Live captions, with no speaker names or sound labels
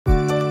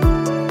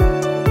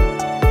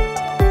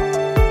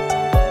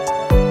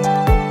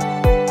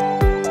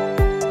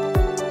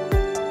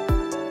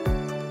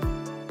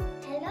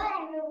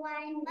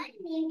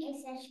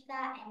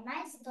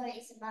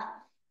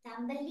about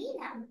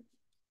Thumbelina.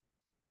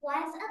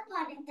 Once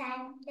upon a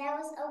time, there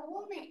was a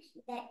woman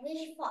that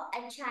wished for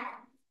a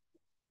child,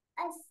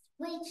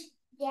 which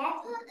gave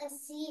her a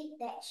seed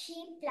that she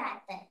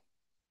planted.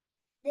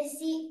 The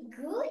seed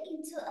grew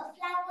into a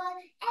flower,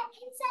 and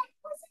inside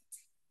was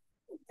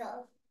a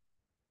turtle,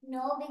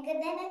 no bigger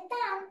than a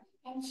thumb,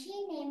 and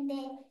she named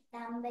it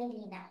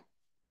Thumbelina.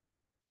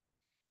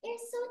 "You're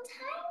so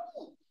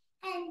tiny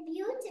and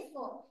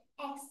beautiful,"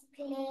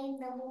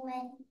 exclaimed the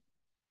woman.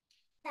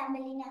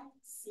 Thumbelina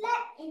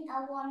slept in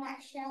a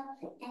walnut shell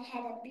and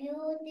had a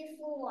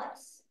beautiful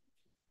voice.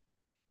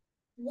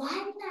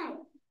 One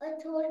night,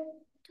 a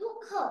toad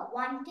took her,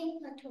 wanting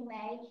her to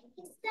marry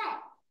his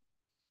son.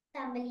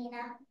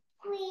 Thumbelina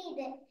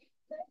pleaded,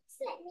 "Please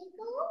let me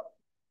go."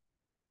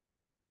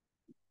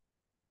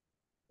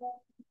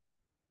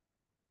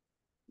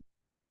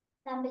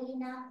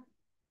 Thumbelina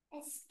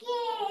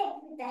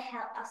escaped with the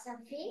help of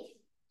some fish.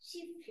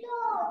 She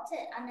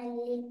floated on a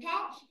lily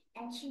pad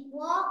and she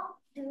walked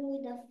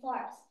through the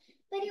forest,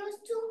 but it was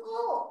too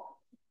cold.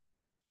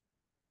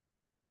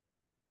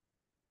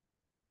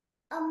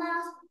 A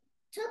mouse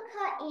took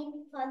her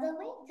in for the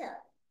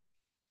winter.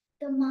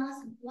 The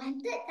mouse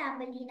wanted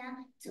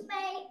Thumbelina to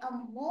marry a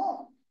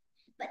mole,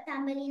 but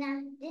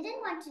Thumbelina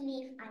didn't want to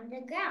live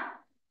underground.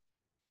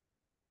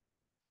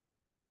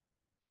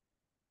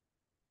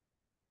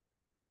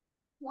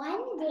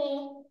 One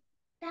day,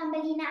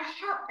 Thumbelina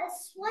helped a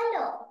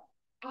swallow,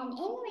 and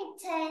in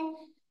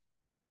return,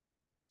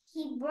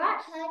 he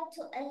brought her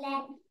to a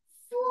land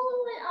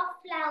full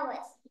of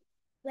flowers,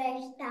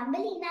 where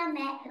Thumbelina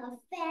met her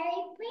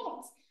fairy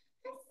prince,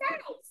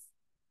 Besides,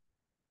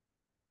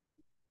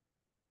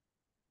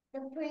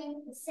 the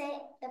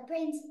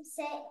prince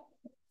said,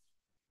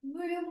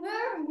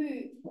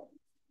 "Moo."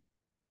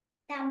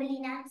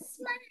 Thumbelina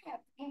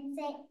smiled and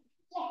said,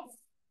 "Yes."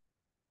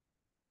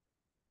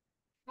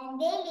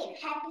 And they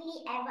lived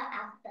happily ever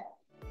after.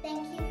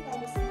 Thank you for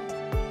listening.